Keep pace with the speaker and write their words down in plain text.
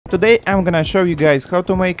Today I'm gonna show you guys how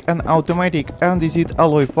to make an automatic andesite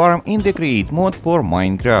alloy farm in the Create mod for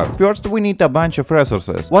Minecraft. First we need a bunch of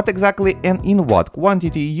resources, what exactly and in what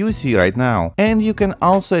quantity you see right now, and you can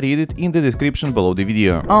also read it in the description below the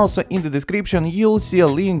video. Also in the description you'll see a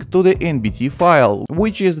link to the NBT file,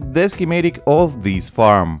 which is the schematic of this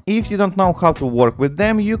farm. If you don't know how to work with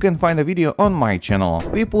them, you can find a video on my channel.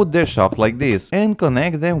 We put the shaft like this and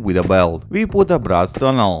connect them with a belt. We put a brass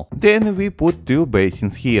tunnel, then we put two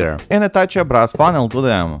basins here and attach a brass funnel to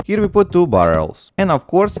them. Here we put two barrels and of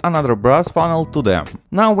course another brass funnel to them.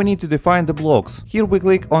 Now we need to define the blocks. Here we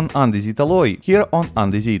click on andesite alloy, here on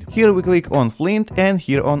andesite, here we click on flint and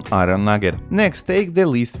here on iron nugget. Next take the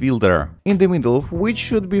list filter, in the middle of which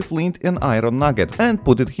should be flint and iron nugget, and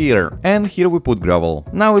put it here. And here we put gravel.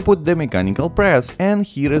 Now we put the mechanical press and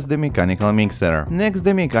here is the mechanical mixer. Next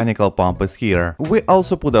the mechanical pump is here. We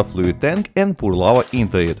also put a fluid tank and pour lava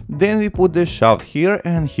into it. Then we put the shaft here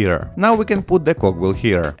and here. Now we can put the cogwheel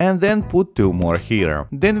here and then put two more here.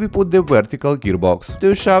 Then we put the vertical gearbox,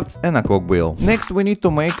 two shafts and a cogwheel. Next we need to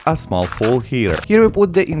make a small hole here. Here we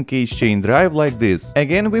put the encased chain drive like this.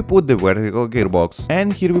 Again we put the vertical gearbox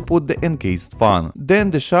and here we put the encased fan.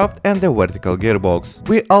 Then the shaft and the vertical gearbox.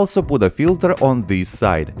 We also put a filter on this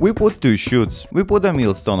side. We put two chutes. We put a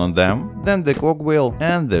millstone on them, then the cogwheel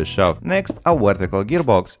and the shaft. Next a vertical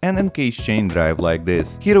gearbox and encased chain drive like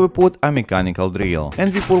this. Here we put a mechanical drill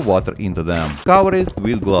and we pour water into them. Cover it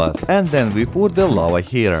with glass and then we put the lava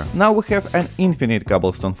here. Now we have an infinite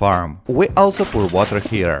cobblestone farm. We also pour water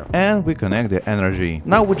here and we connect the energy.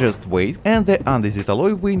 Now we just wait and the andesite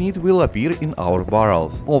alloy we need will appear in our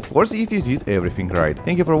barrels. Of course if you did everything right.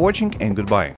 Thank you for watching and goodbye.